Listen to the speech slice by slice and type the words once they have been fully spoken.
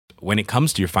when it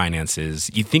comes to your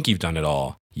finances, you think you've done it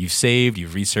all. You've saved,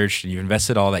 you've researched, and you've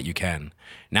invested all that you can.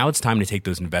 Now it's time to take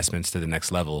those investments to the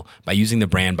next level by using the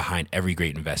brand behind every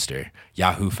great investor,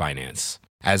 Yahoo Finance.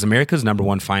 As America's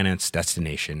 #1 finance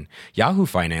destination, Yahoo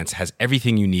Finance has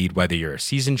everything you need, whether you're a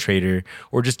seasoned trader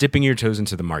or just dipping your toes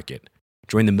into the market.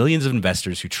 Join the millions of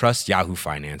investors who trust Yahoo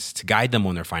Finance to guide them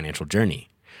on their financial journey.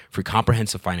 For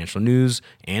comprehensive financial news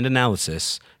and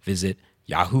analysis, visit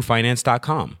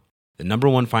yahoofinance.com, the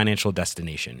 #1 financial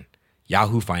destination,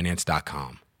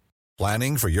 yahoofinance.com.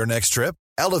 Planning for your next trip?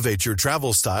 Elevate your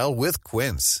travel style with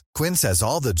Quince. Quince has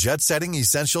all the jet-setting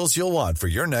essentials you'll want for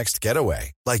your next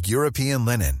getaway, like European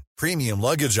linen, premium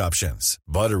luggage options,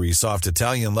 buttery soft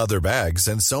Italian leather bags,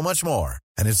 and so much more.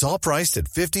 And it's all priced at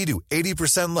 50 to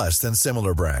 80% less than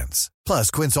similar brands.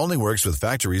 Plus, Quince only works with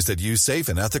factories that use safe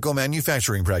and ethical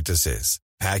manufacturing practices.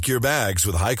 Pack your bags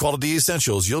with high-quality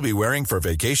essentials you'll be wearing for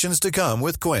vacations to come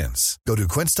with Quince. Go to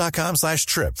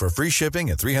quince.com/trip for free shipping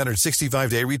and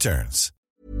 365-day returns.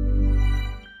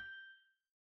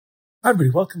 Hi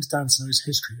everybody, welcome to Dan Snow's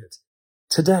History Hit.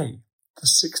 Today, the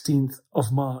 16th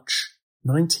of March,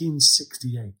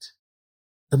 1968,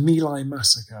 the My Lai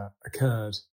massacre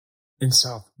occurred in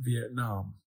South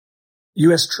Vietnam.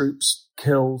 US troops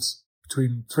killed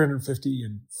between 350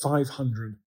 and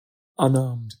 500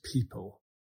 unarmed people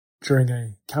during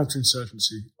a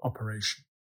counterinsurgency operation.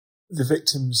 The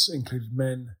victims included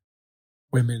men,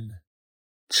 women,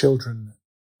 children,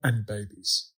 and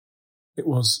babies. It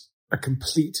was a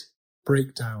complete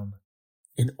breakdown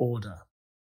in order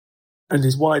and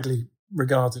is widely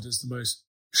regarded as the most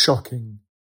shocking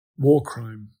war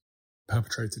crime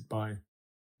perpetrated by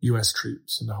US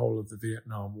troops in the whole of the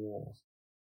Vietnam War.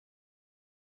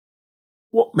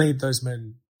 What made those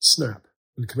men snap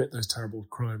and commit those terrible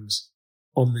crimes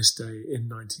on this day in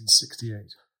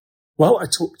 1968? Well, I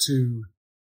talked to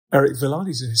Eric Villard.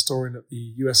 He's a historian at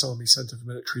the US Army Center for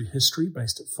Military History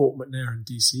based at Fort McNair in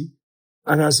DC.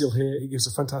 And as you'll hear, he gives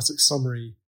a fantastic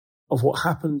summary of what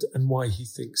happened and why he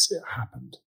thinks it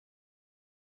happened.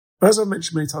 As I've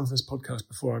mentioned many times in this podcast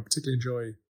before, I particularly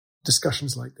enjoy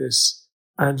discussions like this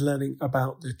and learning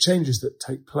about the changes that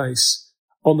take place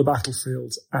on the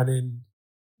battlefield and in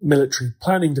military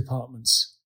planning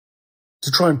departments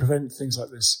to try and prevent things like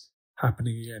this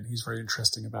happening again. He's very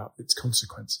interesting about its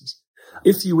consequences.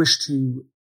 If you wish to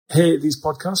hear these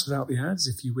podcasts without the ads,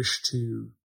 if you wish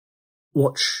to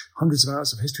watch hundreds of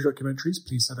hours of history documentaries,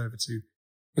 please head over to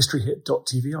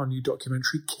historyhit.tv, our new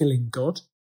documentary, Killing God,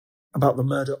 about the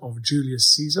murder of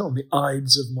Julius Caesar on the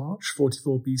Ides of March,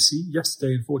 44 BC,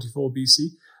 yesterday in 44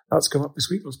 BC. That's come up this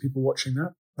week. Lots of people watching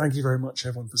that. Thank you very much,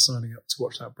 everyone, for signing up to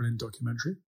watch that brilliant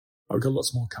documentary. I've got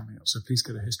lots more coming up, so please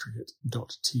go to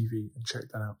historyhit.tv and check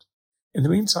that out. In the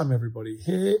meantime, everybody,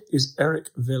 here is Eric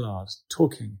Villard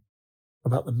talking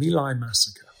about the My Lai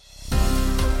massacre.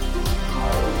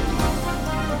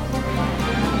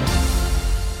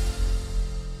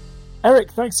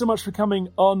 Eric, thanks so much for coming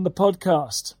on the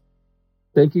podcast.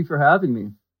 Thank you for having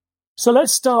me. So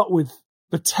let's start with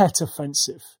the Tet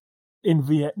Offensive in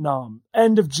Vietnam.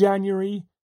 End of January,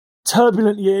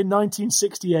 turbulent year,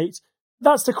 1968.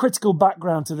 That's the critical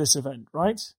background to this event,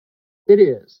 right? It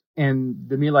is. And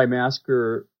the My Lai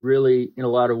massacre really, in a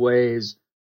lot of ways,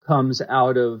 comes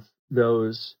out of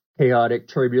those chaotic,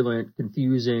 turbulent,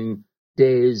 confusing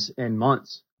days and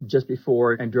months just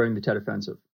before and during the Tet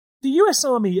Offensive. The US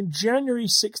Army in January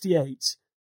 68,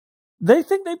 they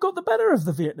think they've got the better of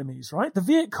the Vietnamese, right? The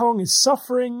Viet Cong is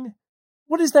suffering.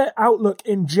 What is their outlook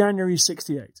in January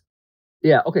 68?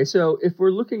 Yeah, okay, so if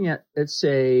we're looking at, let's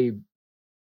say,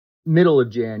 middle of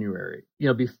January,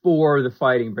 before the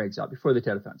fighting breaks out, before the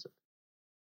Tet Offensive,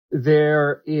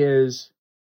 there is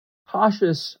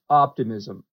cautious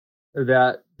optimism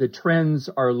that the trends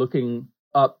are looking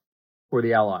up for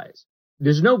the Allies.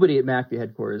 There's nobody at MACV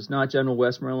headquarters, not General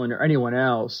Westmoreland or anyone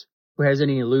else, who has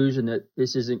any illusion that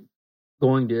this isn't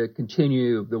going to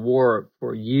continue the war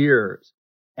for years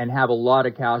and have a lot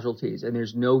of casualties, and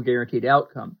there's no guaranteed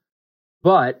outcome.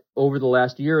 But over the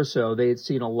last year or so, they had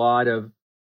seen a lot of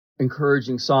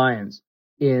encouraging signs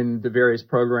in the various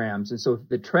programs. And so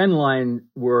the trend line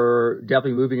were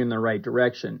definitely moving in the right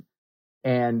direction.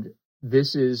 And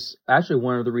this is actually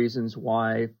one of the reasons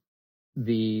why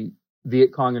the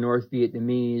Viet Cong and North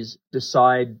Vietnamese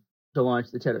decide to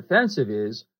launch the Tet Offensive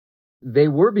is they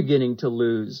were beginning to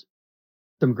lose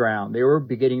some ground. They were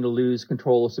beginning to lose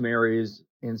control of some areas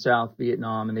in South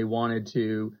Vietnam, and they wanted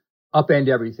to upend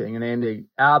everything, and they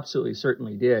absolutely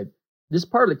certainly did. This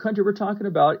part of the country we're talking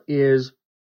about is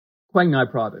Quang Ngai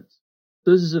Province.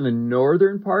 So this is in the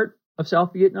northern part of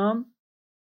South Vietnam,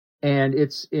 and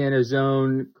it's in a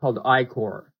zone called I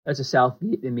Corps. That's a South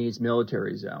Vietnamese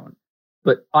military zone.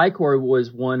 But I Corps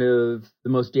was one of the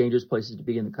most dangerous places to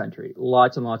be in the country.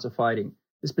 Lots and lots of fighting.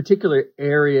 This particular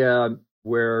area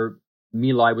where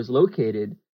My Lai was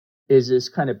located is this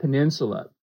kind of peninsula.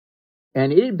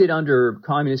 And it had been under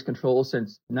communist control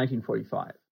since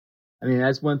 1945. I mean,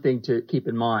 that's one thing to keep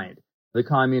in mind. The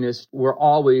communists were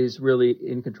always really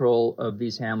in control of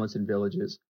these hamlets and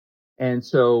villages. And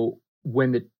so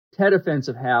when the Tet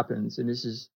Offensive happens, and this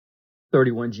is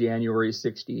 31 January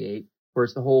 68, of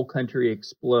course, the whole country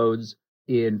explodes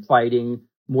in fighting.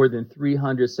 More than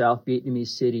 300 South Vietnamese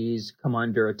cities come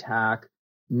under attack.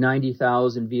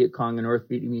 90,000 Viet Cong and North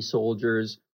Vietnamese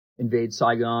soldiers invade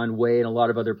Saigon, Hue, and a lot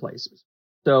of other places.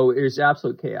 So there's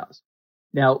absolute chaos.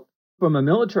 Now, from a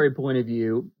military point of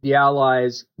view, the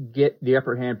Allies get the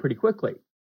upper hand pretty quickly.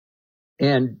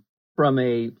 And from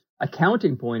a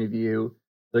accounting point of view,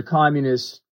 the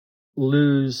communists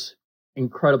lose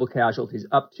incredible casualties,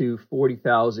 up to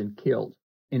 40,000 killed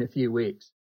in a few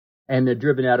weeks. And they're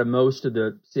driven out of most of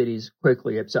the cities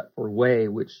quickly, except for Hue,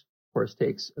 which of course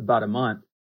takes about a month.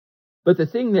 But the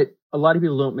thing that a lot of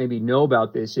people don't maybe know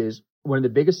about this is one of the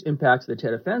biggest impacts of the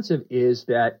Tet Offensive is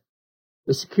that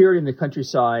the security in the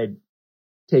countryside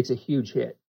takes a huge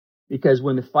hit. Because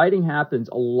when the fighting happens,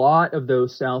 a lot of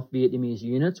those South Vietnamese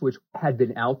units, which had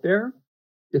been out there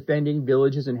defending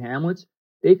villages and hamlets,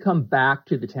 they come back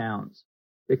to the towns.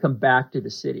 They come back to the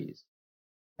cities.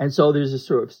 And so there's a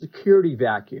sort of security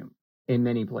vacuum in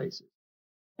many places.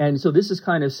 And so this is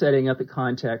kind of setting up the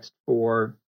context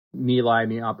for My Lai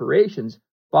and the operations.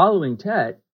 Following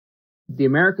Tet, the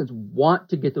Americans want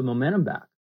to get the momentum back.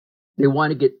 They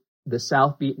want to get the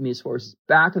South Vietnamese forces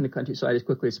back in the countryside as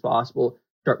quickly as possible,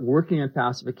 start working on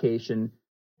pacification.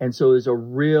 And so there's a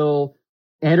real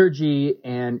energy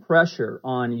and pressure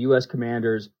on U.S.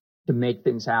 commanders to make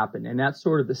things happen. And that's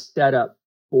sort of the setup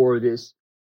for this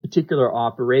particular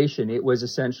operation. It was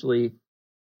essentially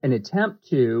an attempt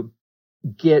to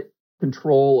get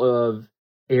control of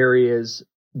areas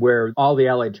where all the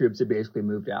Allied troops had basically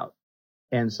moved out.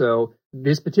 And so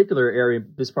this particular area,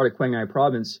 this part of Quang Ngai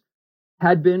province,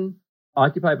 had been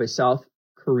occupied by South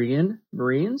Korean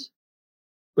Marines,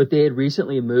 but they had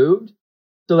recently moved.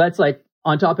 So that's like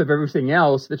on top of everything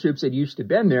else, the troops that used to have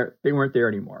been there, they weren't there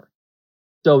anymore.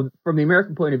 So from the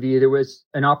American point of view, there was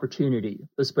an opportunity,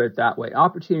 let's put it that way,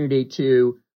 opportunity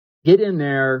to get in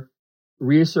there,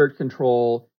 reassert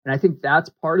control. And I think that's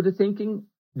part of the thinking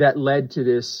that led to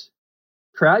this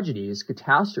tragedy, this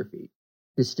catastrophe,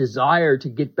 this desire to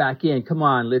get back in. Come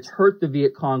on, let's hurt the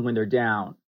Viet Cong when they're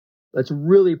down. Let's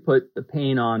really put the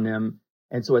pain on them.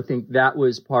 And so I think that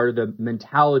was part of the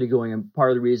mentality going, and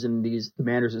part of the reason these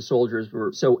commanders and soldiers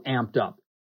were so amped up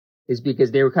is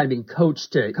because they were kind of being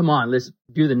coached to, come on, let's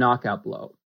do the knockout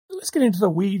blow. Let's get into the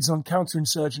weeds on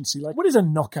counterinsurgency. Like, what is a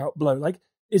knockout blow? Like,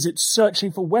 is it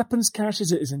searching for weapons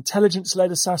caches? Is it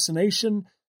intelligence-led assassination?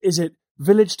 Is it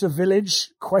village to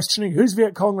village questioning who's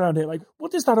Viet Cong around here? Like,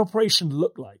 what does that operation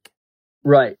look like?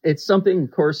 Right. It's something,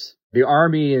 of course, the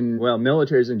Army and, well,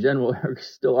 militaries in general are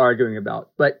still arguing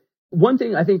about. But one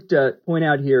thing I think to point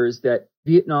out here is that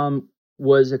Vietnam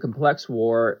was a complex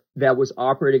war that was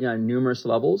operating on numerous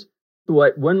levels. So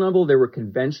at one level, there were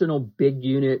conventional big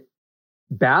unit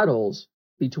battles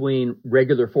between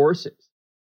regular forces,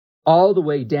 all the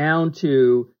way down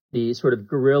to the sort of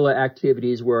guerrilla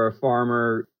activities where a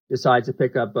farmer decides to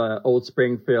pick up Old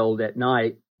Springfield at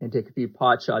night and take a few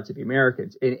pot shots at the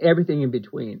Americans, and everything in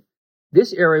between.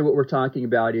 This area, what we're talking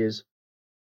about this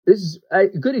is a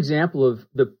good example of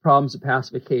the problems of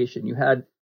pacification. You had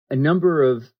a number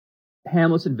of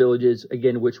hamlets and villages,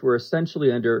 again, which were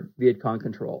essentially under Viet Cong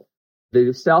control.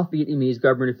 The South Vietnamese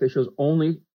government officials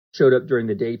only showed up during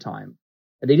the daytime,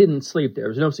 and they didn't sleep there. There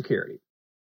was no security.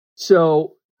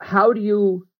 So how do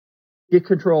you get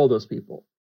control of those people?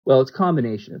 Well, it's a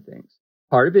combination of things.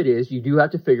 Part of it is you do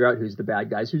have to figure out who's the bad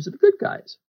guys, who's the good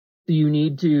guys. So you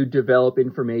need to develop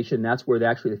information. That's where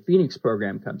actually the Phoenix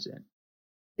program comes in.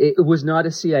 It was not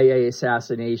a CIA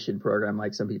assassination program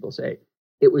like some people say.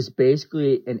 It was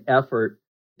basically an effort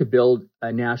to build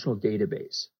a national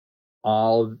database,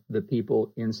 all the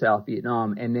people in South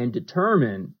Vietnam, and then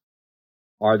determine,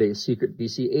 are they a secret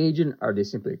VC agent? Are they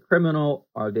simply a criminal?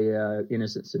 Are they an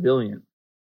innocent civilian?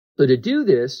 So to do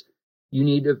this, you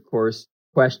need to, of course,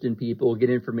 question people, get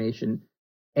information.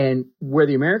 And where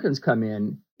the Americans come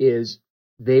in is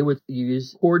they would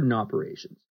use cordon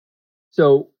operations.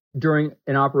 So during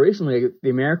an operation, the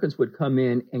Americans would come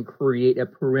in and create a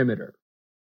perimeter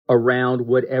around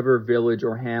whatever village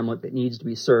or hamlet that needs to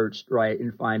be searched, right,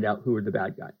 and find out who are the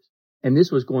bad guys. And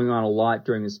this was going on a lot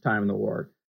during this time in the war.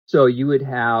 So you would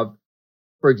have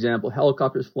for example,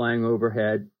 helicopters flying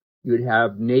overhead. You would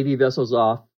have Navy vessels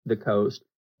off the coast,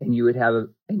 and you would have a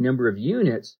number of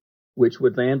units which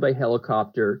would land by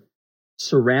helicopter,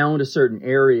 surround a certain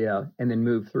area, and then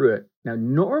move through it. Now,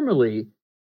 normally,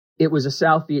 it was the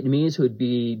South Vietnamese who would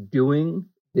be doing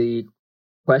the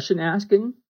question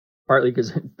asking, partly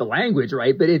because the language,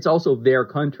 right? But it's also their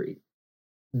country.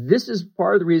 This is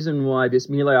part of the reason why this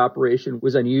My Lai operation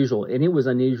was unusual, and it was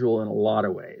unusual in a lot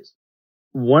of ways.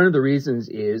 One of the reasons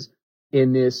is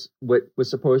in this, what was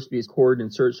supposed to be a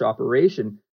coordinated search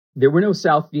operation, there were no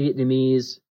South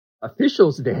Vietnamese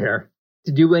officials there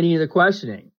to do any of the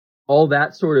questioning, all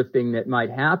that sort of thing that might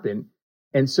happen.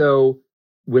 And so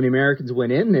when the Americans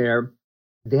went in there,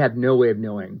 they had no way of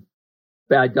knowing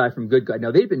bad guy from good guy.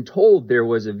 Now, they'd been told there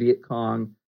was a Viet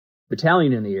Cong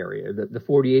battalion in the area, the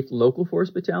 48th Local Force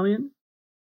Battalion.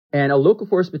 And a Local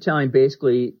Force Battalion,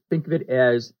 basically, think of it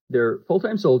as they're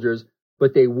full-time soldiers,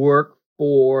 but they work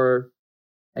for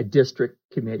a district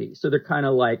committee. So they're kind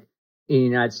of like in the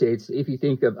United States, if you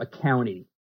think of a county,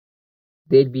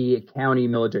 they'd be a county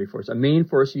military force. A main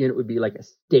force unit would be like a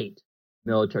state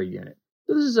military unit.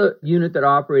 So this is a unit that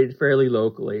operated fairly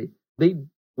locally. They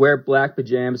wear black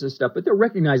pajamas and stuff, but they're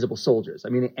recognizable soldiers. I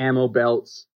mean, the ammo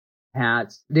belts,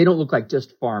 hats, they don't look like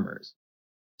just farmers.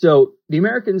 So the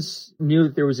Americans knew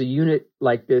that there was a unit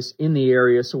like this in the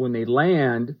area. So when they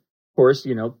land, of course,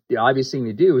 you know, the obvious thing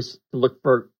to do is to look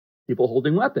for people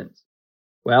holding weapons.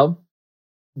 Well,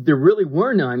 there really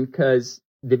were none because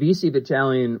the VC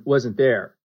battalion wasn't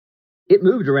there. It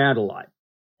moved around a lot.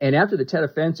 And after the Tet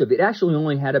Offensive, it actually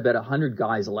only had about 100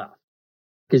 guys left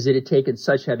because it had taken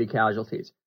such heavy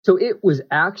casualties. So it was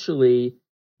actually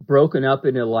broken up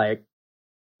into like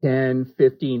 10,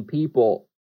 15 people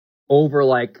over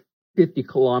like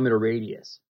 50-kilometer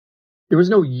radius. There was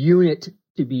no unit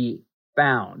to be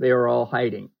found. They were all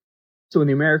hiding. So when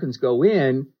the Americans go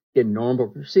in normal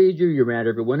procedure, you round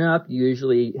everyone up. You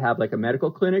usually have like a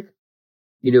medical clinic,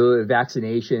 you know,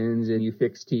 vaccinations, and you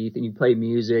fix teeth and you play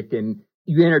music and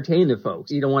you entertain the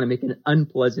folks. You don't want to make an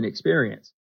unpleasant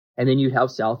experience. And then you'd have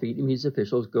South Vietnamese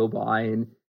officials go by and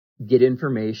get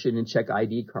information and check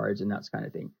ID cards and that kind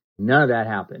of thing. None of that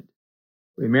happened.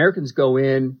 When the Americans go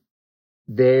in,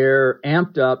 they're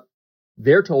amped up.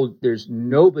 They're told there's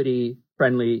nobody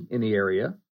friendly in the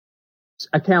area.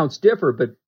 Accounts differ,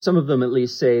 but some of them at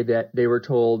least say that they were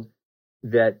told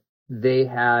that they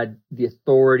had the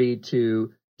authority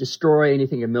to destroy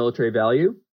anything of military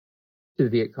value to the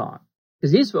Viet Cong.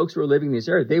 Because these folks who were living in this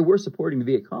area, they were supporting the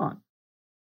Viet Cong.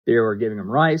 They were giving them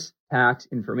rice, tax,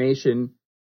 information.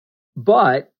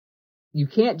 But you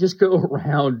can't just go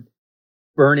around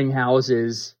burning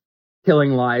houses,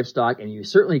 killing livestock, and you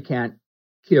certainly can't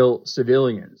kill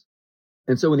civilians.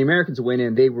 And so when the Americans went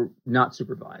in, they were not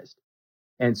supervised.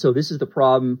 And so this is the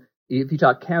problem. If you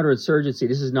talk counterinsurgency,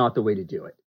 this is not the way to do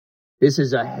it. This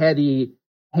is a heavy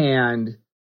hand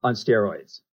on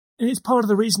steroids. And it's part of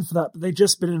the reason for that. But they've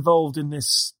just been involved in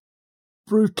this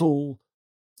brutal,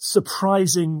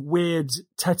 surprising, weird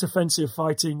Tet Offensive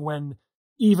fighting when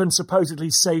even supposedly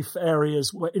safe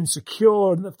areas were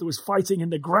insecure and that there was fighting in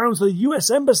the grounds of the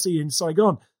U.S. Embassy in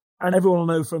Saigon. And everyone will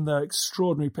know from the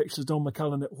extraordinary pictures of Don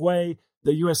McCullen at Hue,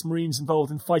 the U.S. Marines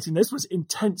involved in fighting. This was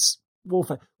intense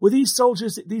warfare. Were these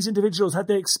soldiers, these individuals, had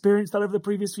they experienced that over the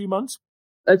previous few months?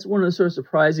 That's one of the sort of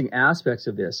surprising aspects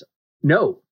of this.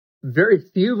 No, very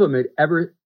few of them had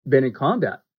ever been in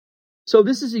combat. So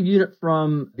this is a unit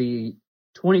from the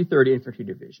 23rd Infantry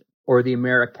Division, or the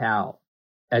AmeriCal,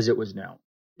 as it was known,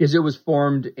 because it was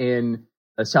formed in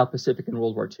the South Pacific in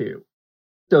World War II.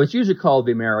 So it's usually called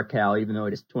the AmeriCal, even though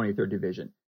it is 23rd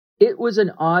Division. It was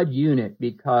an odd unit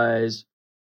because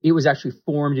it was actually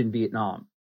formed in Vietnam.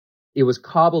 It was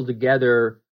cobbled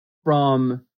together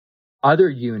from other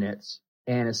units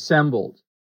and assembled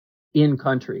in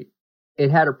country.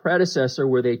 It had a predecessor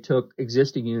where they took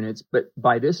existing units, but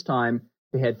by this time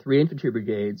they had 3 infantry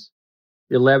brigades,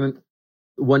 the 11th,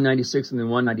 196th, and then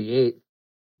 198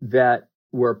 that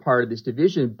were part of this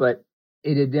division, but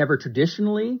it had never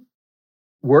traditionally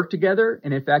worked together.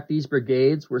 And in fact, these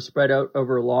brigades were spread out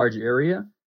over a large area.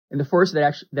 And the force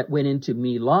that went into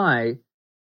My Lai,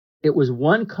 it was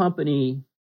one company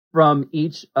from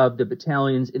each of the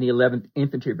battalions in the 11th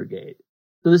Infantry Brigade.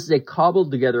 So this is a cobbled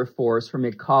together force from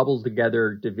a cobbled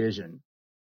together division.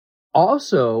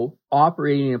 Also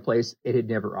operating in a place it had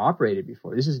never operated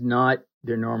before. This is not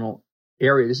their normal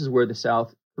area. This is where the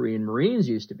South Korean Marines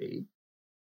used to be.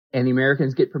 And the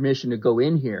Americans get permission to go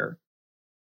in here.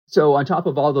 So on top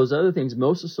of all those other things,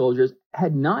 most of the soldiers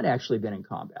had not actually been in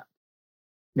combat.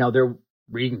 Now they're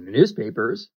reading the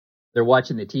newspapers. They're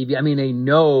watching the TV. I mean, they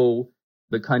know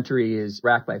the country is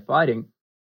racked by fighting,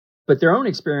 But their own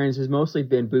experience has mostly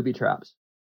been booby traps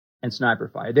and sniper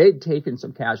fire. They'd taken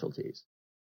some casualties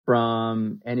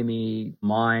from enemy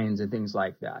mines and things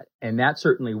like that. And that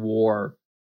certainly wore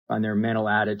on their mental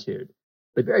attitude.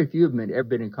 But very few of them had ever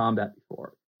been in combat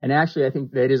before. And actually, I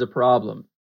think that is a problem.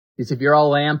 Because if you're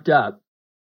all amped up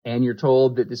and you're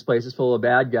told that this place is full of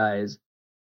bad guys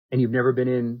and you've never been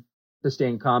in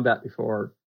sustained combat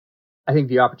before, I think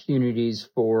the opportunities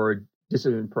for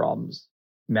discipline problems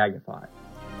magnify.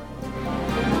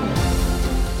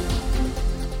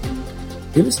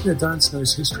 You're listening to Dan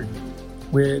Snow's History.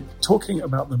 We're talking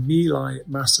about the My Lai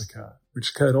massacre,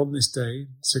 which occurred on this day,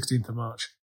 16th of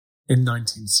March, in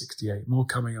 1968. More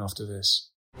coming after this.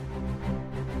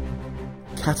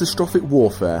 Catastrophic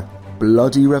warfare,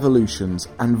 bloody revolutions,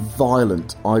 and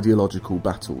violent ideological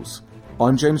battles.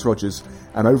 I'm James Rogers,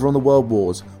 and over on the World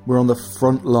Wars, we're on the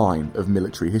front line of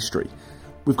military history.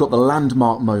 We've got the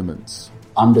landmark moments.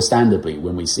 Understandably,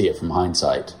 when we see it from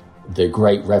hindsight, the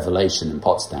great revelation in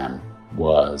Potsdam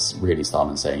was really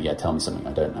Stalin saying, yeah, tell me something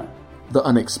I don't know. The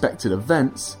unexpected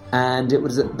events. And it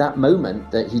was at that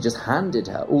moment that he just handed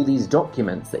her all these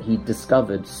documents that he'd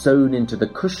discovered sewn into the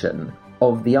cushion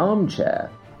of the armchair.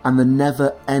 And the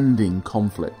never-ending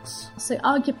conflicts. So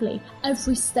arguably,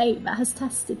 every state that has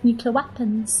tested nuclear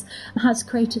weapons has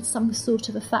created some sort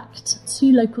of effect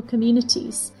to local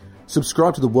communities.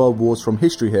 Subscribe to the World Wars from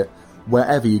History Hit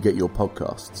wherever you get your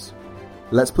podcasts.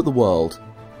 Let's put the world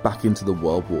back into the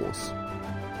World Wars.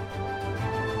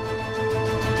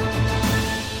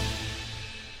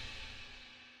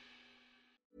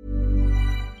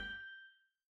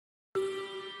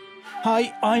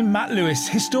 Hi, I'm Matt Lewis,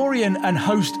 historian and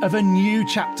host of a new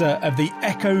chapter of the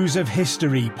Echoes of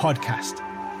History podcast.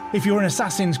 If you're an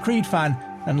Assassin's Creed fan,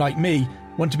 and like me,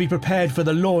 want to be prepared for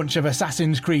the launch of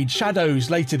Assassin's Creed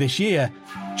Shadows later this year,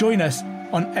 join us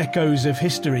on Echoes of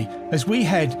History as we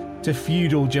head to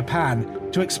feudal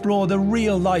Japan to explore the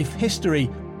real-life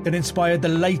history that inspired the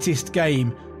latest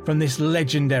game from this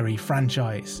legendary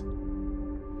franchise.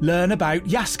 Learn about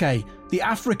Yasuke, the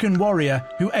African warrior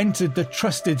who entered the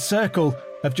trusted circle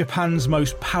of Japan's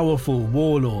most powerful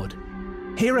warlord.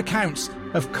 Hear accounts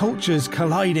of cultures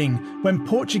colliding when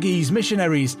Portuguese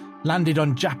missionaries landed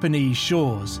on Japanese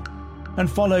shores,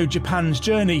 and follow Japan's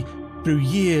journey through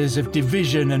years of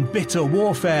division and bitter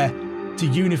warfare to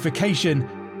unification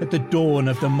at the dawn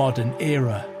of the modern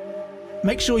era.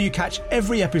 Make sure you catch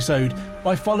every episode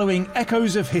by following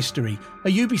Echoes of History, a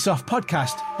Ubisoft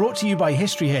podcast brought to you by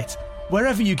History Hit,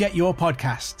 wherever you get your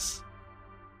podcasts.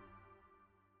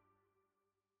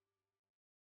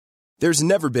 There's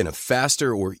never been a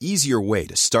faster or easier way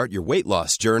to start your weight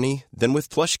loss journey than with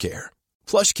PlushCare.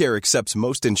 PlushCare accepts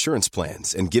most insurance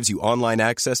plans and gives you online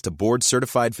access to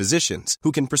board-certified physicians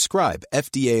who can prescribe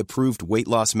FDA-approved weight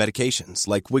loss medications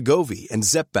like Wegovy and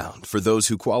Zepbound for those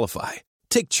who qualify.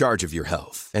 Take charge of your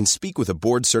health and speak with a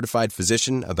board-certified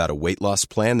physician about a weight loss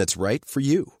plan that's right for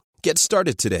you. Get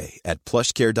started today at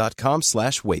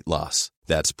plushcare.com/weight-loss.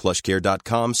 That's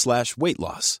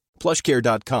plushcare.com/weight-loss.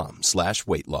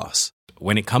 plushcare.com/weight-loss.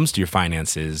 When it comes to your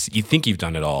finances, you think you've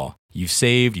done it all. You've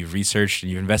saved, you've researched,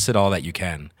 and you've invested all that you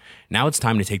can. Now it's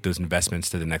time to take those investments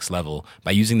to the next level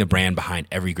by using the brand behind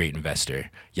every great investor,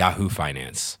 Yahoo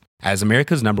Finance. As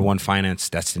America's #1 finance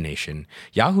destination,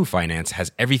 Yahoo Finance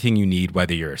has everything you need,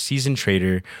 whether you're a seasoned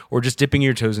trader or just dipping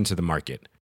your toes into the market.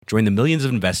 Join the millions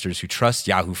of investors who trust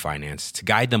Yahoo Finance to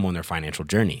guide them on their financial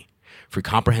journey. For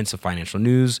comprehensive financial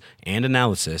news and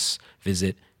analysis,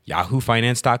 visit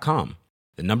yahoofinance.com,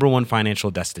 the #1 financial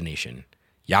destination,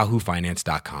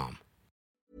 yahoofinance.com.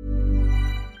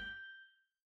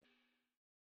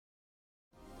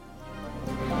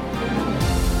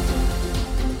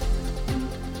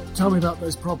 Tell me about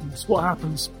those problems. What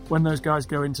happens when those guys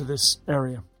go into this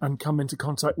area and come into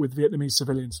contact with Vietnamese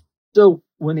civilians? So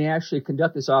when they actually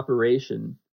conduct this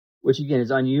operation, which again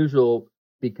is unusual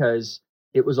because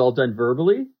it was all done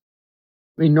verbally.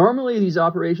 I mean, normally these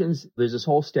operations, there's this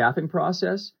whole staffing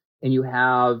process and you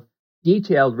have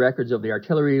detailed records of the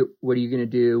artillery. What are you going to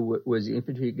do? What was the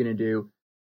infantry going to do?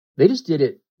 They just did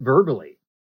it verbally,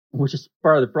 which is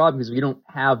part of the problem because we don't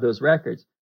have those records.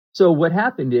 So what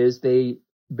happened is they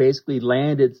basically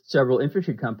landed several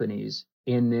infantry companies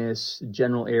in this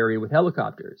general area with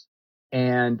helicopters.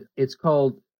 And it's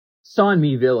called San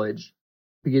Mi Village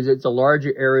because it's a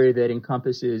larger area that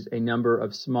encompasses a number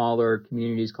of smaller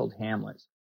communities called hamlets.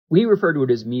 We refer to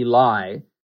it as My Lai,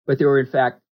 but there were in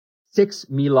fact 6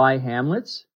 My Lai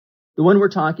hamlets. The one we're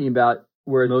talking about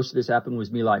where most of this happened was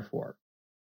My Lai 4.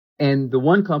 And the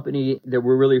one company that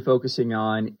we're really focusing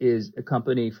on is a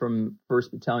company from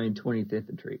 1st Battalion, 20th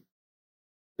Infantry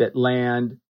that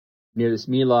land near this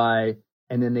My Lai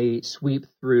and then they sweep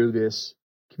through this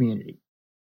community.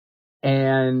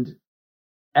 And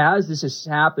as this is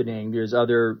happening, there's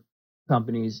other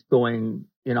companies going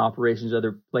in operations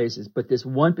other places, but this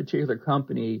one particular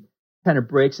company kind of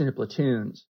breaks into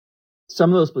platoons.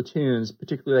 Some of those platoons,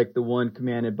 particularly like the one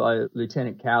commanded by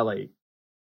Lieutenant Calley,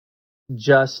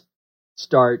 just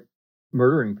start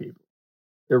murdering people.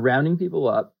 They're rounding people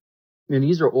up. And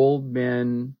these are old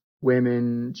men,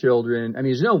 women, children. I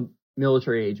mean, there's no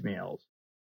military age males.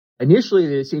 Initially,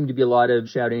 there seemed to be a lot of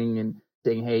shouting and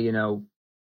saying, hey,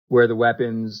 where are the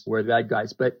weapons, where are the bad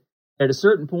guys? But at a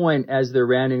certain point, as they're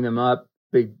rounding them up,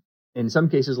 they, in some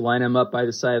cases, line them up by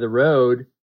the side of the road.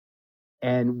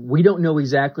 And we don't know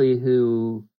exactly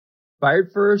who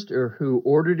fired first or who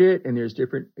ordered it. And there's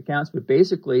different accounts. But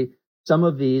basically, some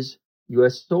of these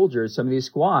U.S. soldiers, some of these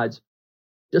squads,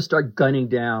 just start gunning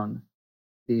down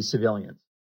these civilians.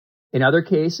 In other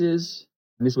cases,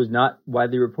 and this was not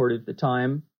widely reported at the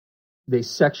time, they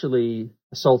sexually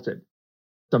assaulted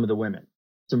some of the women.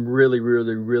 Some really,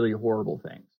 really, really horrible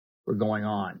things were going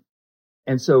on.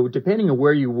 And so depending on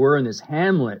where you were in this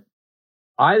hamlet,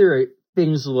 either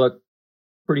things look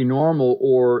pretty normal,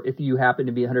 or if you happen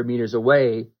to be 100 meters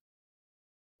away,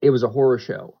 it was a horror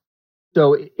show.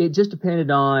 So it just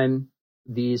depended on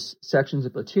these sections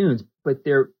of platoons, but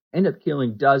they end up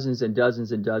killing dozens and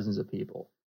dozens and dozens of people.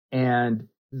 And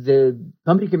the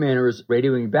company commander is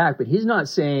radioing back, but he's not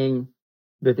saying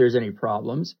that there's any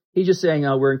problems. He's just saying,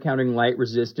 oh, we're encountering light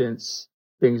resistance.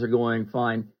 Things are going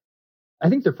fine. I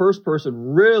think the first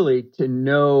person really to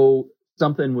know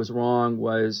something was wrong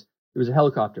was there was a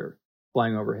helicopter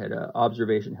flying overhead, an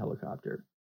observation helicopter.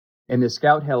 And the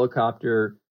scout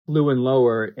helicopter flew in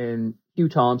lower, and Hugh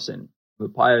Thompson, the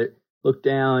pilot, looked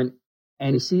down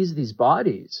and he sees these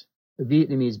bodies, the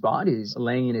Vietnamese bodies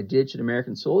laying in a ditch that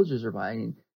American soldiers are by.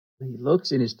 And he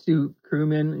looks, and his two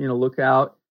crewmen, look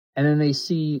out, and then they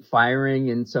see firing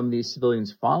and some of these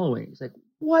civilians following. He's like,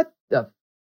 what the?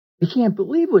 He can't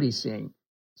believe what he's seeing.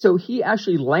 So he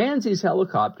actually lands his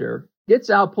helicopter, gets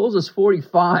out, pulls his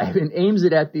 .45 and aims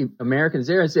it at the Americans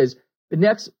there and says, the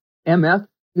next MF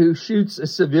who shoots a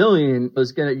civilian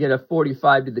is going to get a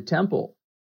 .45 to the temple.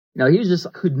 He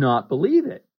just could not believe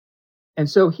it. And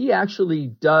so he actually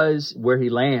does where he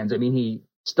lands. I mean, he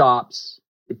stops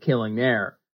the killing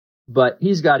there, but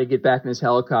he's got to get back in his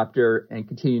helicopter and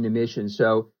continue the mission.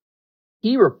 So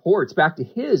he reports back to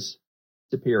his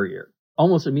superior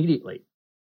almost immediately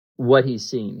what he's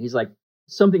seen. He's like,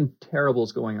 something terrible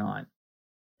is going on.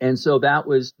 And so that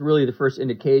was really the first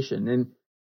indication. And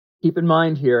keep in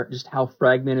mind here just how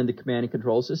fragmented the command and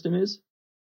control system is.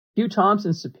 Hugh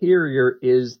Thompson's superior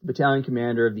is the battalion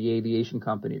commander of the aviation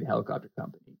company, the helicopter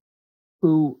company,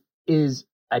 who is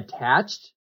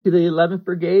attached to the 11th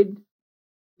Brigade,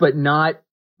 but not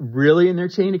really in their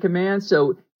chain of command.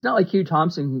 So it's not like Hugh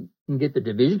Thompson can get the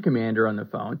division commander on the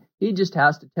phone. He just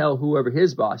has to tell whoever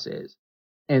his boss is.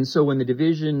 And so when the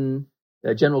division,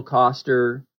 General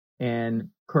Coster and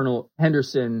Colonel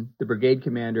Henderson, the brigade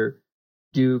commander,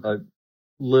 do a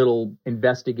little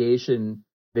investigation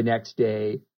the next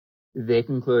day, they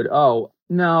conclude, oh,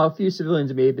 no, a few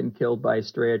civilians may have been killed by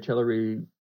stray artillery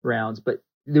rounds, but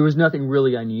there was nothing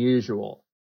really unusual.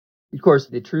 Of course,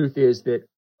 the truth is that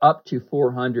up to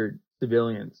 400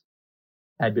 civilians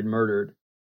had been murdered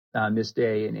on this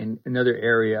day in another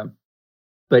area.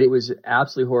 But it was an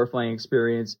absolutely horrifying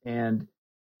experience. And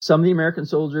some of the American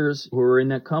soldiers who were in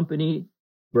that company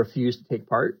refused to take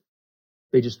part.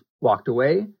 They just walked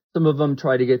away. Some of them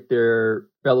tried to get their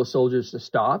fellow soldiers to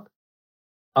stop.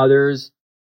 Others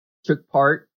took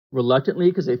part reluctantly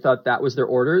because they thought that was their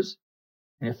orders.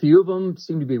 And a few of them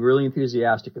seemed to be really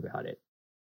enthusiastic about it.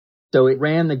 So it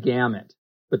ran the gamut.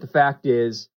 But the fact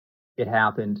is, it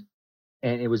happened,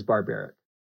 and it was barbaric.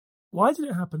 Why did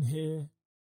it happen here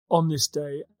on this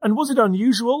day? And was it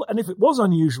unusual? And if it was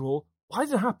unusual, why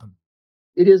did it happen?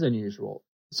 It is unusual.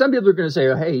 Some people are going to say,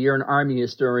 oh, hey, you're an Army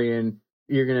historian.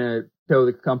 You're going to toe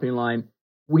the company line.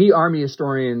 We Army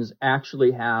historians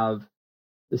actually have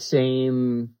the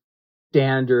same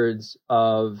standards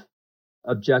of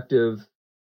objective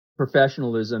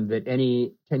professionalism that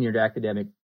any tenured academic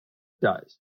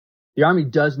does. The Army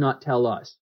does not tell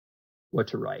us what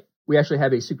to write. We actually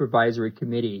have a supervisory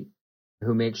committee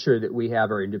who makes sure that we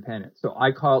have our independence. So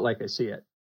I call it like I see it.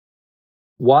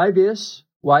 Why this?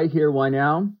 Why here? Why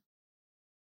now?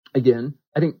 Again,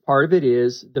 I think part of it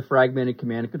is the fragmented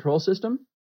command and control system.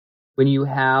 When you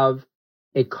have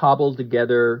a cobbled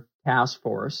together task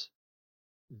force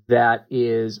that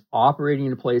is operating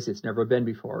in a place it's never been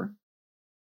before,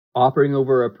 operating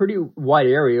over a pretty wide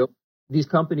area. These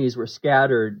companies were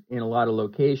scattered in a lot of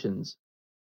locations.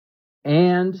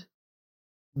 And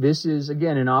this is,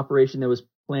 again, an operation that was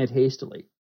planned hastily.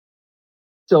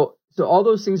 So all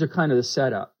those things are kind of the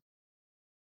setup.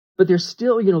 But there's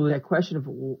still, that question of,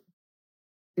 well,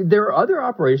 there are other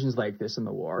operations like this in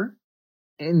the war,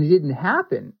 and it didn't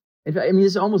happen. In fact,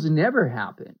 this almost never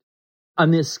happened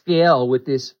on this scale with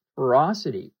this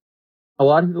ferocity. A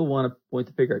lot of people want to point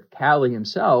the finger at Cowley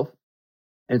himself,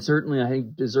 and certainly I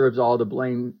think deserves all the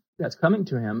blame that's coming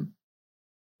to him.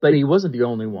 But he wasn't the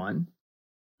only one.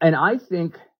 And I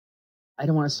think, I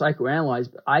don't want to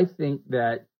psychoanalyze, but I think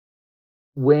that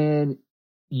when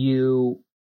you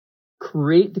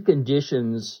create the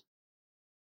conditions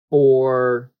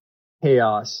for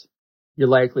chaos, you're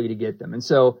likely to get them. And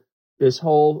so this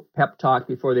whole pep talk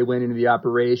before they went into the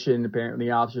operation, apparently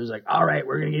the officer's like, all right,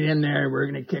 we're going to get in there and we're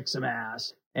going to kick some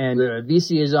ass. And the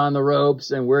VC is on the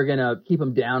ropes and we're going to keep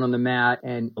them down on the mat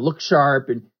and look sharp.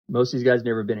 And most of these guys have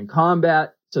never been in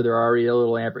combat, so they're already a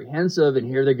little apprehensive. And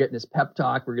here they're getting this pep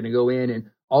talk. We're going to go in and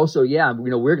also,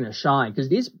 we're going to shine. Because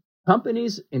these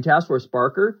companies in Task Force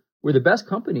Barker were the best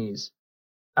companies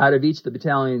out of each of the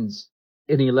battalions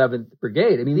in the 11th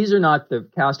Brigade. These are not the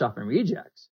cast-off and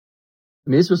rejects.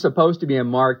 This was supposed to be a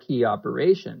marquee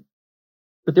operation.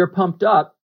 But they're pumped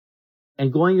up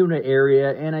and going into an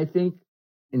area, and I think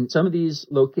in some of these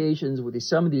locations with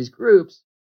some of these groups,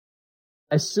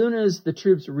 as soon as the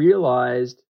troops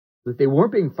realized that they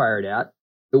weren't being fired at,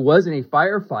 it wasn't a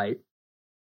firefight,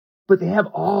 but they have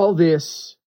all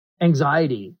this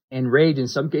anxiety and rage, in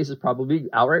some cases probably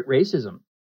outright racism,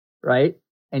 right?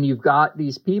 And you've got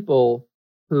these people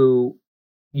who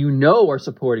are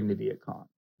supporting the Viet Cong.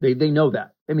 They know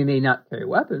that. They may not carry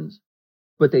weapons,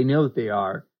 but they know that they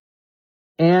are.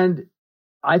 And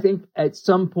I think at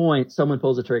some point, someone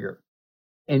pulls a trigger.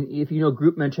 And if you know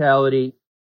group mentality,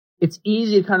 it's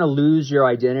easy to kind of lose your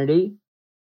identity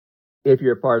if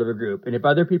you're a part of a group. And if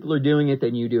other people are doing it,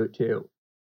 then you do it too.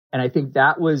 And I think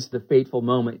that was the fateful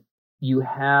moment. You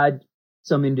had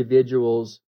some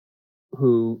individuals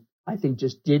who I think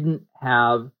just didn't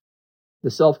have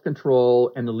the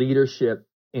self-control and the leadership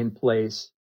in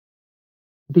place,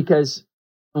 because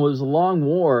it was a long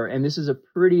war, and this is a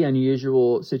pretty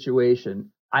unusual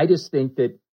situation. I just think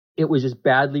that it was just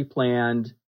badly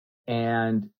planned,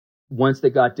 and once they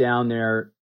got down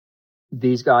there,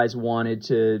 these guys wanted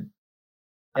payback.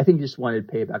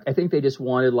 I think they just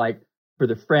wanted, like, for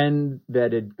the friend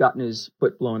that had gotten his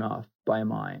foot blown off by a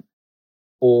mine,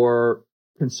 or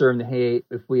concerned that, hey,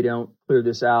 if we don't clear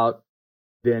this out,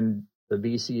 then the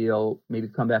VC will maybe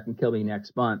come back and kill me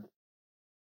next month.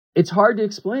 It's hard to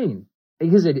explain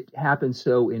because it happens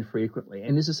so infrequently.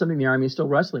 And this is something the Army is still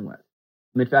wrestling with.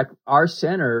 In fact, our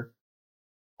center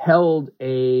held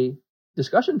a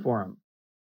discussion forum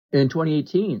in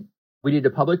 2018. We did a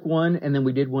public one, and then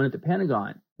we did one at the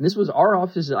Pentagon. And this was our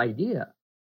office's idea.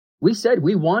 We said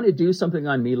we want to do something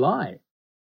on My Lai.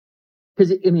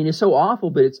 Because, it's so awful,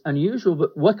 but it's unusual.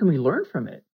 But what can we learn from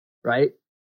it, right?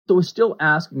 So we're still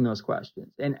asking those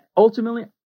questions. And ultimately,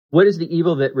 what is the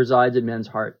evil that resides in men's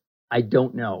heart? I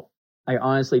don't know. I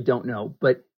honestly don't know.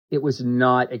 But it was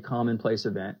not a commonplace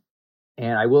event.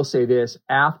 And I will say this,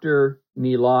 after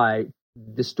My Lai,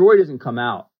 the story doesn't come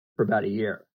out for about a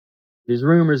year. There's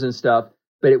rumors and stuff,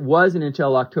 but it wasn't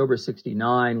until October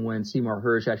 1969 when Seymour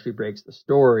Hersh actually breaks the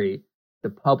story, the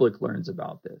public learns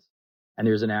about this, and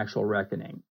there's an actual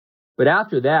reckoning. But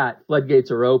after that,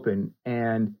 floodgates are open,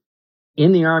 and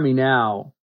in the Army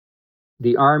now,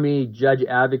 the Army Judge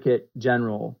Advocate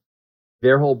General,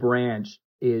 their whole branch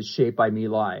is shaped by My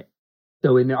Lai.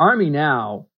 So in the Army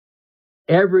now,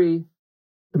 every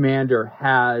commander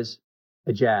has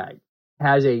a JAG,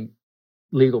 has a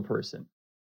legal person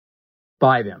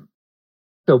by them.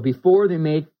 So before they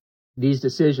make these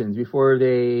decisions, before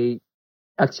they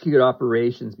execute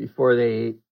operations, before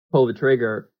they pull the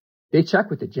trigger, they check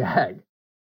with the JAG.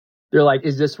 They're like,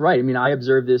 is this right? I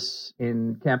observed this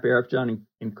in Camp Arif Jan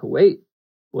in Kuwait,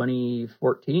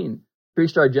 2014.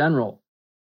 3-star general.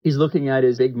 He's looking at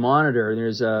his big monitor, and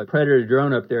there's a Predator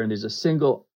drone up there, and there's a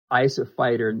single ISAF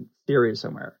fighter in Syria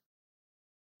somewhere.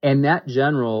 And that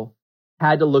general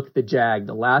had to look at the JAG.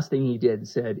 The last thing he did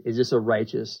said, is this a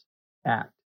righteous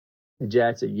act? The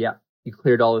JAG said, yeah, you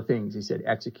cleared all the things. He said,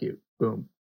 execute. Boom.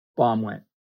 Bomb went.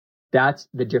 That's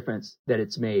the difference that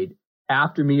it's made.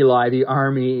 After My Lai, the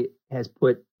Army has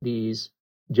put these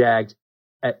JAGs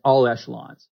at all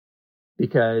echelons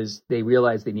because they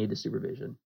realize they need the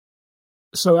supervision.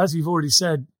 So as you've already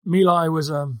said, My Lai was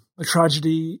a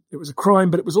tragedy. It was a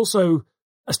crime, but it was also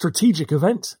a strategic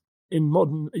event in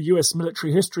modern US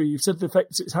military history. You've said the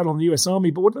effects it's had on the US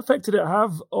Army, but what effect did it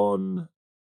have on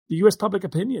the US public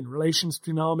opinion, relations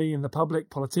between Army and the public,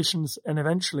 politicians, and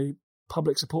eventually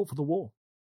public support for the war?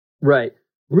 Right.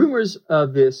 Rumors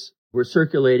of this were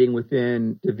circulating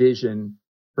within division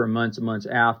for months and months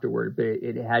afterward, but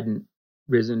it hadn't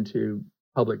risen to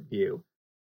public view.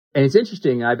 And it's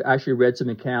interesting, I've actually read some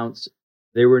accounts.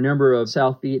 There were a number of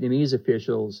South Vietnamese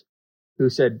officials who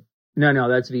said, no,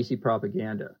 that's VC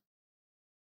propaganda.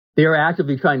 They are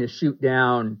actively trying to shoot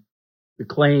down the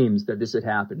claims that this had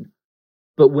happened.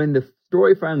 But when the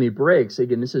story finally breaks,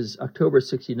 again, this is October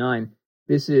 1969,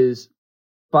 this is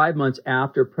 5 months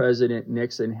after President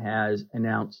Nixon has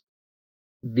announced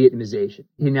Vietnamization.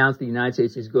 He announced the United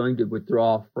States is going to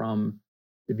withdraw from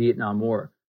the Vietnam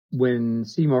War. When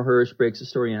Seymour Hersh breaks the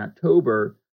story in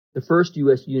October, the first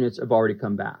U.S. units have already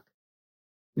come back.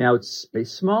 Now, it's a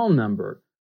small number,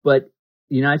 but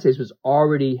the United States was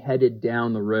already headed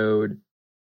down the road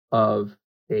of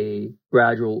a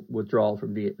gradual withdrawal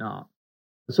from Vietnam.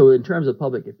 So in terms of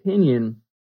public opinion,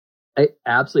 it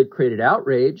absolutely created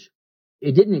outrage.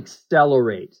 It didn't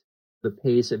accelerate the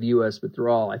pace of U.S.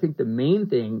 withdrawal. I think the main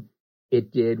thing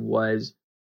it did was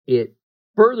it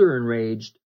further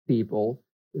enraged people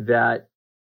that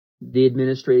the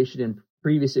administration and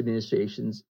previous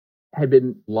administrations had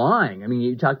been lying. I mean,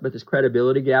 you talked about this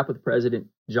credibility gap with President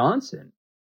Johnson.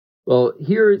 Well,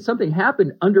 here something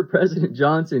happened under President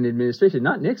Johnson administration,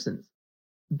 not Nixon's,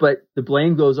 but the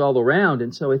blame goes all around.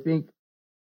 And so I think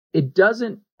it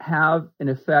doesn't have an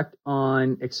effect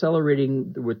on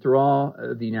accelerating the withdrawal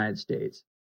of the United States,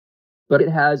 but it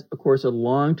has, of course, a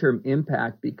long-term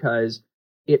impact because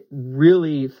it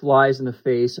really flies in the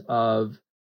face of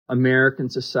American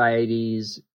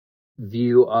society's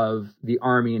view of the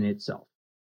Army in itself,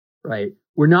 right?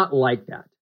 We're not like that.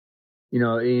 You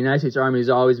know, the United States Army has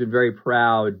always been very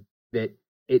proud that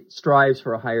it strives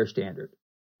for a higher standard.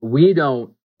 We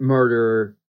don't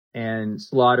murder and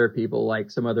slaughter people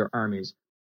like some other armies.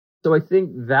 So I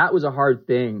think that was a hard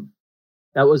thing.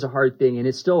 That was a hard thing, and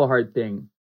it's still a hard thing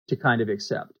to kind of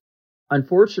accept.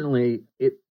 Unfortunately,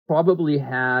 it probably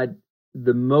had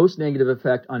the most negative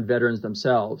effect on veterans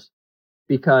themselves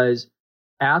because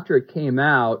after it came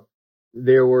out,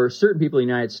 there were certain people in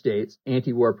the United States,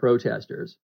 anti-war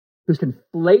protesters, who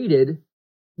conflated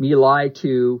My Lai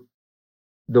to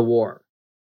the war.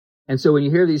 And so when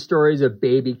you hear these stories of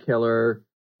baby killer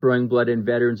throwing blood in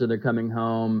veterans when they're coming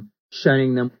home,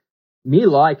 shunning them, My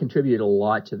Lai contributed a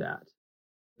lot to that.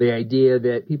 The idea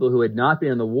that people who had not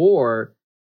been in the war,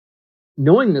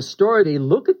 knowing the story, they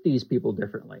look at these people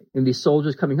differently. And these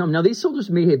soldiers coming home. Now, these soldiers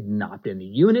may have not been in the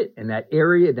unit in that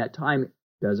area at that time.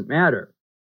 It doesn't matter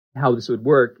how this would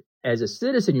work. As a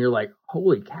citizen, you're like,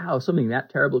 holy cow, something that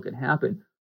terrible can happen.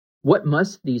 What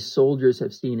must these soldiers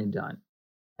have seen and done?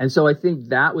 And so I think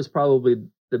that was probably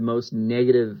the most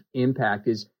negative impact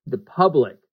is the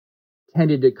public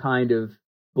tended to kind of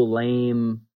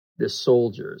blame the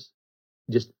soldiers,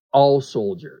 just all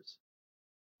soldiers.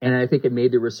 And I think it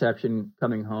made the reception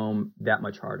coming home that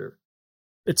much harder.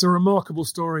 It's a remarkable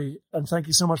story, and thank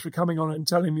you so much for coming on and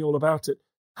telling me all about it.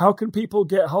 How can people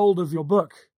get hold of your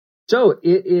book? So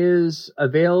it is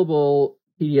available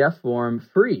PDF form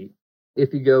free.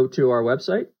 If you go to our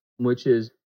website, which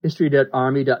is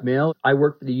history.army.mil, I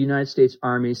work for the United States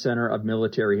Army Center of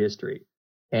Military History.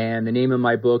 And the name of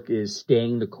my book is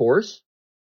Staying the Course.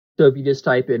 So if you just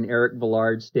type in Eric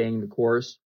Villard, Staying the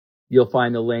Course, you'll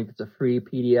find the link. It's a free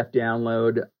PDF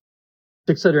download,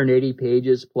 680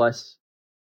 pages plus.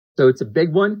 So it's a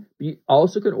big one. You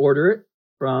also can order it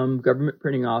from Government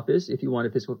Printing Office if you want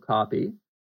a physical copy.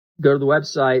 Go to the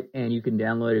website and you can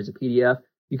download it as a PDF.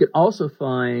 You can also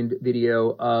find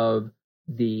video of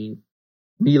the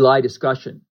My Lai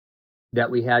discussion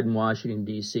that we had in Washington,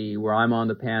 D.C., where I'm on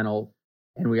the panel,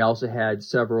 and we also had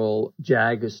several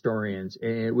JAG historians,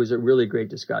 and it was a really great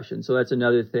discussion. So that's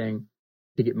another thing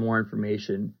to get more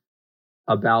information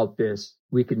about this.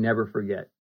 We could never forget.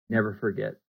 Never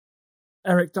forget.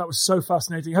 Eric, that was so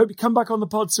fascinating. Hope you come back on the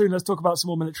pod soon. Let's talk about some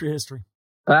more military history.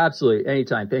 Absolutely.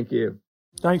 Anytime. Thank you.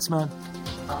 Thanks, man.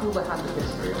 I feel the hand of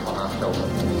history upon our shoulders.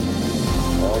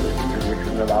 All this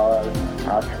tradition of ours,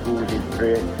 our school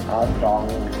history, our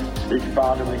songs, this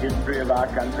part of the history of our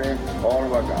country, all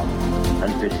were gone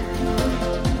and finished.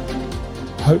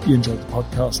 Hope you enjoyed the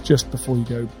podcast. Just before you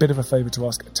go, bit of a favour to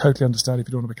ask. I totally understand if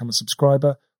you don't want to become a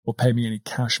subscriber or pay me any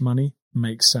cash money.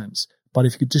 Makes sense. But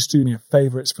if you could just do me a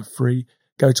favour, it's for free.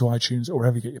 Go to iTunes or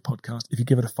wherever you get your podcast. If you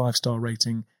give it a 5-star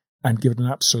rating and give it an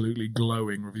absolutely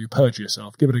glowing review, purge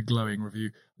yourself, give it a glowing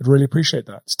review. I'd really appreciate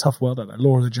that. It's a tough world out there,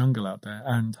 law of the jungle out there,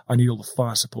 and I need all the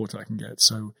fire support I can get.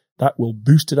 So that will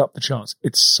boost it up the charts.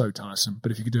 It's so tiresome.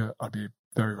 But if you could do it, I'd be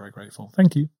very, very grateful.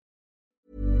 Thank you.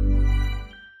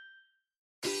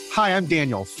 Hi, I'm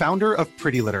Daniel, founder of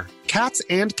Pretty Litter. Cats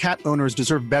and cat owners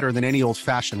deserve better than any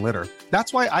old-fashioned litter.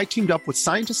 That's why I teamed up with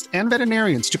scientists and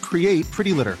veterinarians to create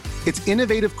Pretty Litter. Its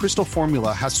innovative crystal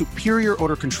formula has superior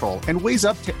odor control and weighs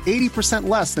up to 80%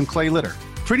 less than clay litter.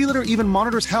 Pretty Litter even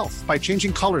monitors health by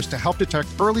changing colors to help detect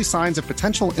early signs of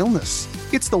potential illness.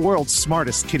 It's the world's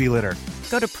smartest kitty litter.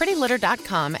 Go to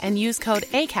prettylitter.com and use code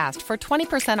ACAST for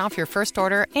 20% off your first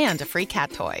order and a free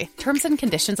cat toy. Terms and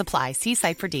conditions apply. See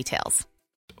site for details.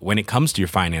 When it comes to your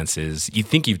finances, you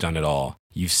think you've done it all.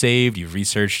 You've saved, you've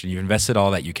researched, and you've invested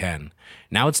all that you can.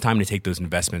 Now it's time to take those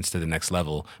investments to the next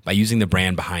level by using the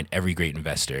brand behind every great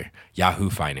investor,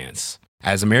 Yahoo Finance.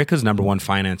 As America's #1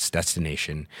 finance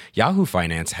destination, Yahoo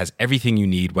Finance has everything you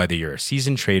need, whether you're a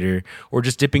seasoned trader or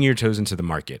just dipping your toes into the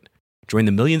market. Join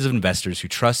the millions of investors who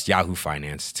trust Yahoo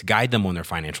Finance to guide them on their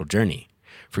financial journey.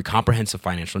 For comprehensive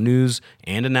financial news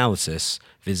and analysis,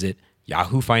 visit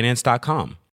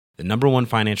yahoofinance.com. The #1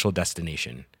 financial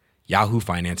destination,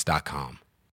 yahoofinance.com.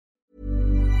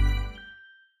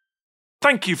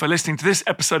 Thank you for listening to this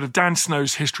episode of Dan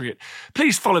Snow's History Hit.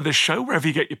 Please follow this show wherever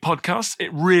you get your podcasts.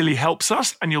 It really helps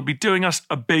us, and you'll be doing us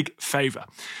a big favour.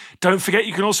 Don't forget,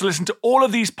 you can also listen to all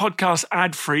of these podcasts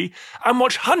ad-free and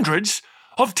watch hundreds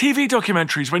of TV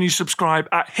documentaries when you subscribe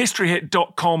at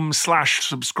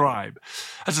historyhit.com/subscribe.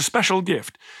 As a special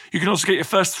gift, you can also get your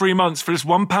first 3 months for just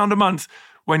 £1 a month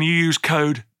when you use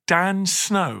code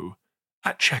DANSNOW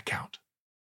at checkout.